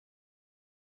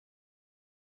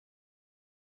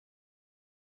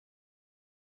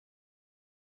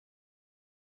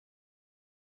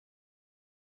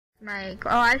Mike, oh,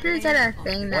 I should get a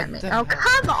thing that makes. Oh,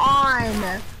 come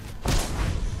on!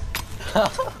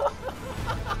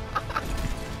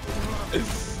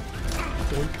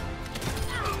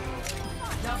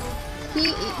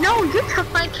 No, you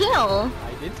took my kill.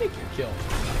 I did take your kill.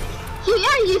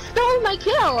 Yeah, you stole my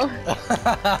kill.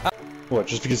 What?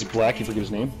 Just because he's black, you forget his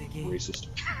name? Racist.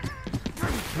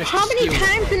 How many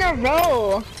times in a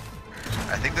row?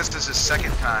 I think this is his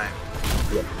second time.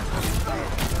 Yep.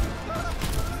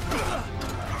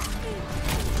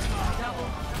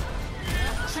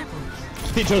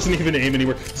 He doesn't even aim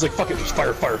anywhere. He's like, fuck it, just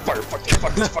fire, fuck it.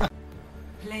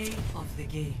 Play of the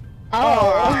game.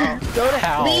 Oh, go to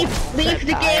hell. Leave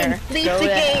the game. Leave the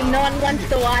game. No one wants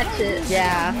to watch it.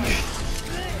 Yeah.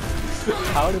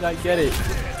 How did I get it?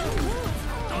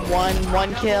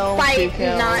 One kill, By 2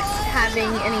 kills. not having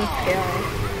any skill.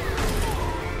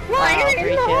 Wow,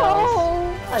 3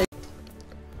 kills.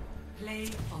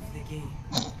 Play of the game.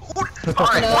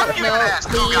 Alright, No, what do you even ask?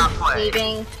 Who got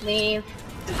play? leave.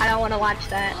 I don't want to watch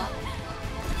that.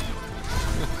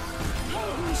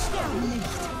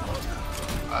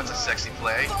 That's a sexy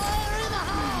play.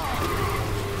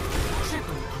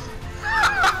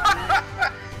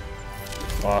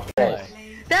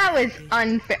 That was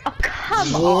unfair. Oh,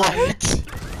 come on.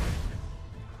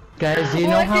 Guys, do you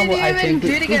know how I even think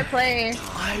do to get play?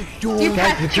 I don't. You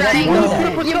press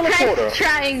triangle. You press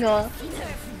triangle.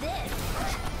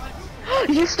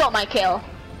 You stole my kill.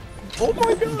 Oh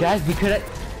my god. Guys, we could have.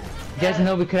 You guys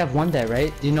know we could have won that,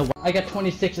 right? Do you know what? I got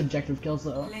 26 objective kills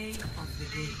though.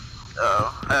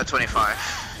 Oh, 25.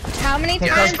 How many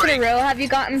times in a row have you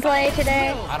gotten play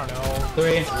today? I don't know.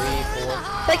 3, 4.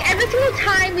 Like every single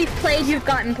time we've played, you've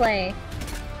gotten play.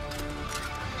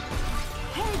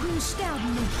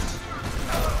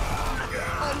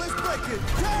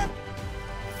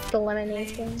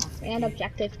 Eliminations and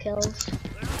objective kills.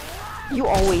 You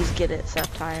always get it,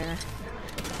 Sapphire.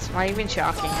 It's not even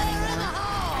shocking anymore.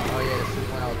 Oh yeah, this is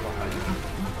when I was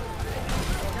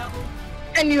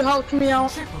behind. And you helped me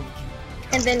out.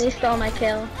 And then you stole my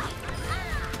kill.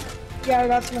 Yeah,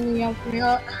 that's when you helped me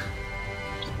out.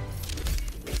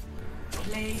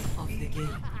 Play of the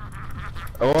game.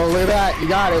 Oh, look at that, you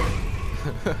got it.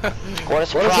 What a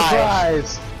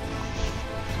surprise!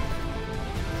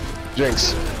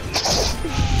 Jinx.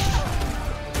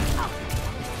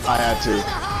 I had to.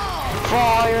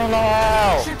 Fire in the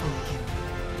hell!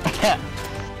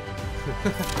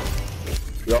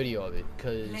 Video of it,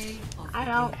 cause I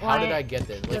don't how did I get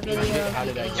this? Like, how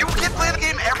did I get You can play the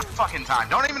game every fucking time.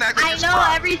 Don't even act like I you're know,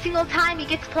 surprised. every single time he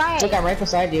gets play. Look, I'm right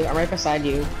beside you. I'm right beside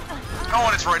you. No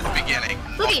one is right at the beginning.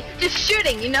 Look, just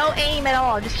shooting, you know, aim at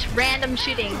all, just random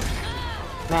shooting.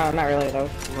 No, not really though.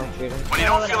 I'm not shooting. When you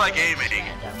don't feel like aiming.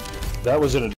 That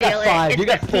was in a. You got 5, you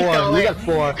got 4, you got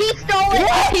 4. He stole it!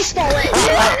 What? He stole it!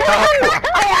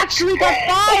 I actually got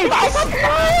 5! I got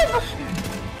 5!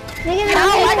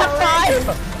 How? I got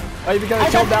 5! Oh, because I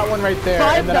killed that one right there,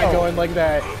 and then I go in like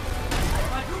that.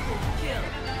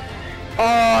 Oh,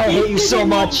 I hate you so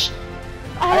much!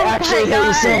 I actually hate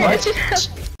you so much!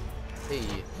 Hey.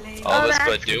 All this that's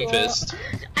but Doomfist.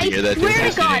 I You hear that, swear to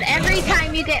Doomfist? God, every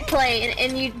time you get play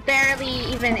and you barely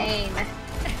even aim.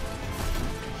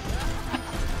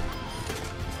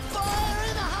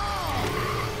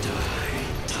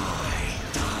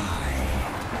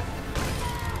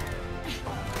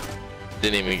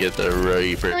 Didn't even get the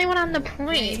Reaper. Only one on the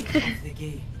point. The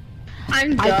game.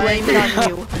 I'm done. I blame it on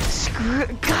you. Screw.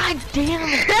 God damn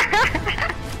it!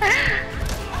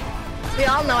 We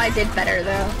all know I did better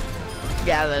though.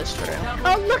 Yeah, that's true.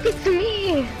 Oh look, it's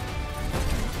me!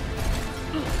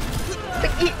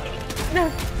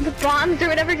 The bombs or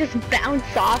whatever just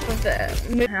bounce off of the...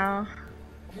 No.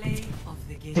 Play of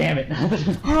the game. Damn it.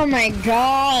 Oh my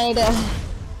god.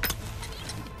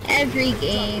 Every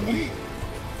game.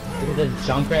 Look at the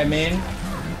Junkrat main.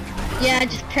 Yeah,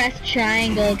 just press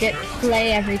triangle, get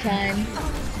play every time.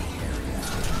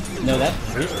 No, that's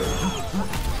Reaper.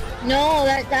 No,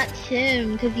 that's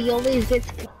him, because he always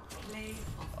gets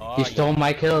Oh, He stole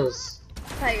my kills.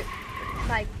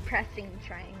 by pressing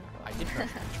triangle. I did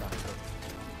press the triangle.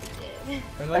 Yeah.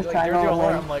 And like That's there's your Tyrone.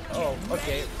 horn, I'm like, oh,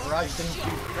 okay, Mirage didn't do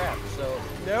crap, so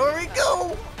there we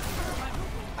go!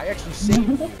 I actually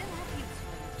saved you.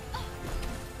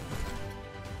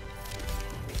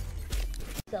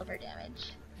 Silver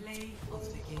damage. Play of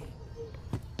the game.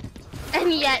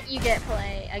 And yet you get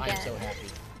play again. I'm so happy.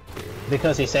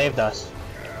 Because he saved us.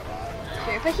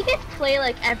 Sure, but he gets play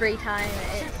like every time.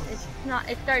 It's not.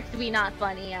 It starts to be not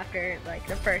funny after like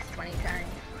the first 20 times.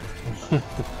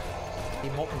 He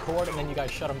molten cord, and then you guys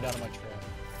shut him down in my trap.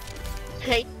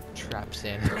 Okay. Traps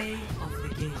in. Play of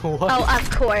the game. What? Oh, of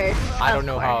course. I don't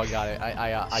know of how I course. got it.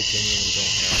 I genuinely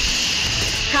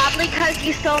Probably because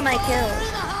you stole my kills.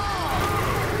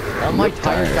 don't know. All my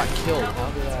tires got killed. How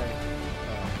did I?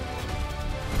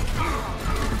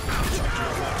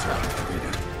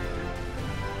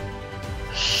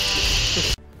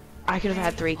 I could have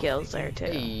had 3 kills there too.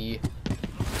 Hey.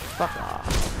 Fuck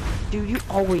off. Dude, you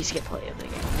always get play of the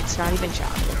game. It's not even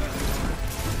shocking.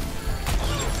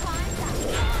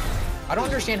 I don't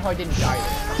understand how I didn't die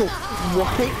there.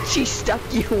 What? She stuck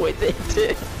you with it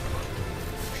too.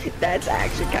 That's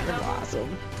actually kind of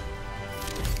awesome.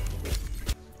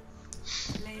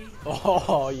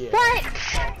 Oh yeah. What?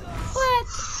 What?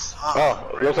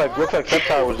 Oh, looks like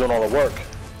Septire was doing all the work.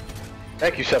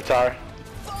 Thank you, Septire.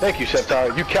 Thank you,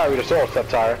 Septire. You carried us all,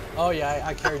 Septire. Oh yeah,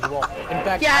 I carried you all. In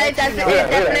fact, Yeah, I it actually definitely, know- it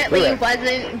definitely yeah.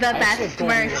 wasn't the actually best don't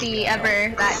Mercy remember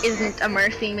ever. That isn't a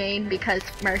Mercy main because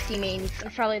Mercy mains.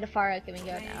 Probably the Pharah can we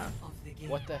go now. Of the game.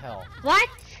 What the hell? What?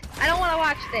 I don't want to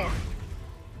watch this.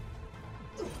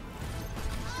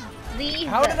 Leave.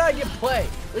 How did I get play?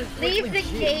 Leave the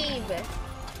Legit. game.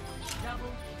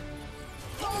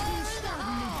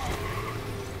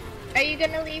 Are you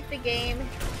gonna leave the game?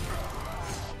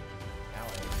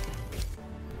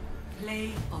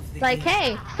 Play of the Like, game.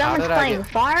 hey, someone's did I playing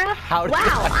get- Pharah? How did Wow,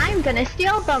 I- I'm gonna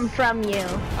steal them from you.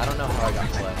 I don't know how I got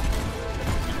play.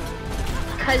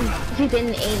 Cause you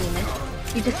didn't aim.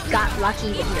 You just got lucky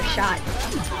with your shot.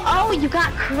 Oh, you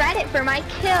got credit for my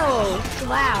kills.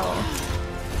 Wow.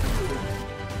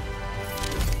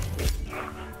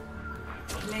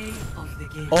 Play of the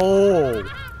game. Oh.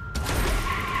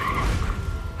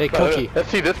 Hey, Cookie. Let's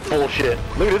see this bullshit.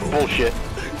 Look at this bullshit.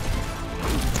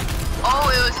 Oh,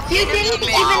 it was. You didn't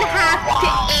even have to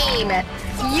aim.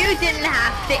 You didn't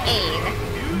have to aim.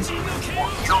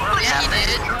 Yeah, he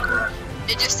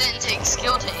did. It just didn't take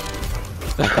skill to aim.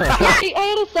 Yeah, he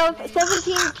ate a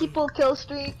 17 people kill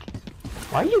streak.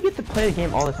 Why do you get to play the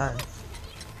game all the time?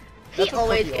 He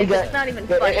always Cookie gets. It's not even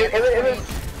funny. at this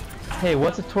point. Hey,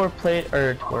 what's a tour play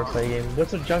game?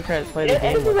 What's a Junkrat play the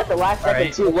game? It was at the last second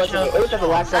Alright. too, wasn't it? It was at the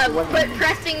last second, wasn't But it?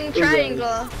 pressing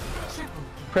triangle.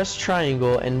 Press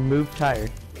triangle and move tire.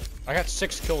 I got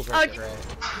 6 kills right Oh. there. Right?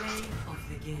 Play of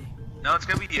the game. No, it's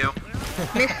gonna be you.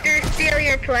 Mr. Steal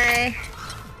your play.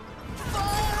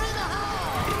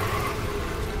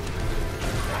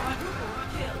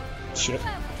 Shit.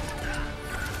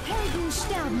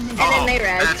 And then they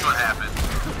res. That's what happened.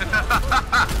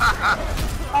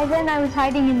 And then I was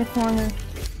hiding in the corner.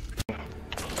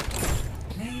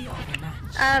 Play of the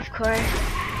match. Of course.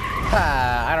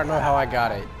 I don't know how I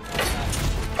got it.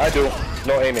 I do.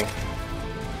 No aiming.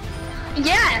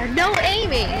 Yeah, no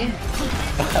aiming.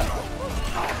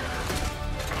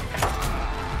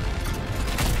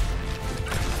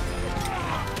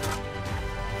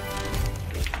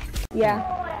 Yeah.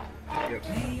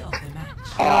 Play of the match.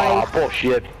 Ah,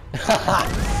 bullshit.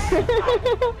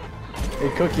 Hey,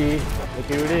 Cookie. Look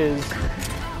who it is.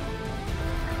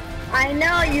 I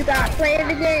know you got play of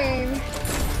the game.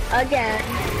 Again.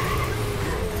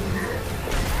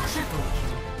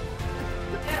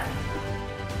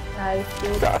 Nice,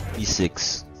 dude.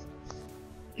 E6.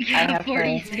 I have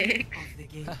 46. Of the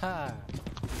game. Haha.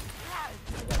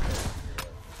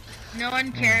 No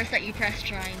one cares that you press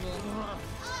triangle.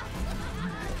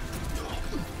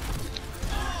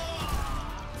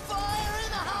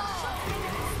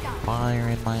 Fire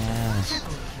in my ass.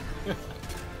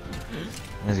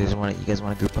 You guys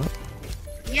wanna group up?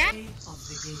 Yeah. Play of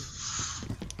the game.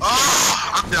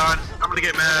 Oh, I'm done. I'm gonna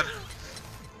get mad.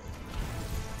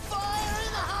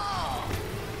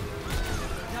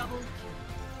 Double kill.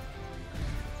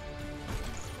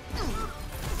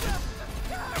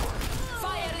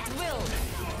 Fire at will.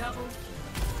 Double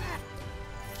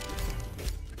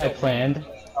I planned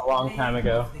a long time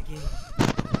ago. of the game.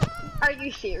 Are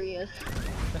you serious?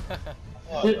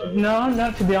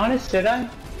 No, to be honest, did I?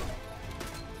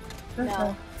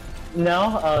 No.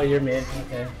 No? Oh, you're mid.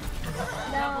 Okay.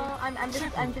 No, I'm just,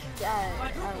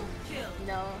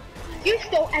 no. You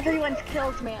stole everyone's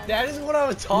kills, man. That is what I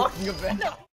was talking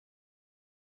about.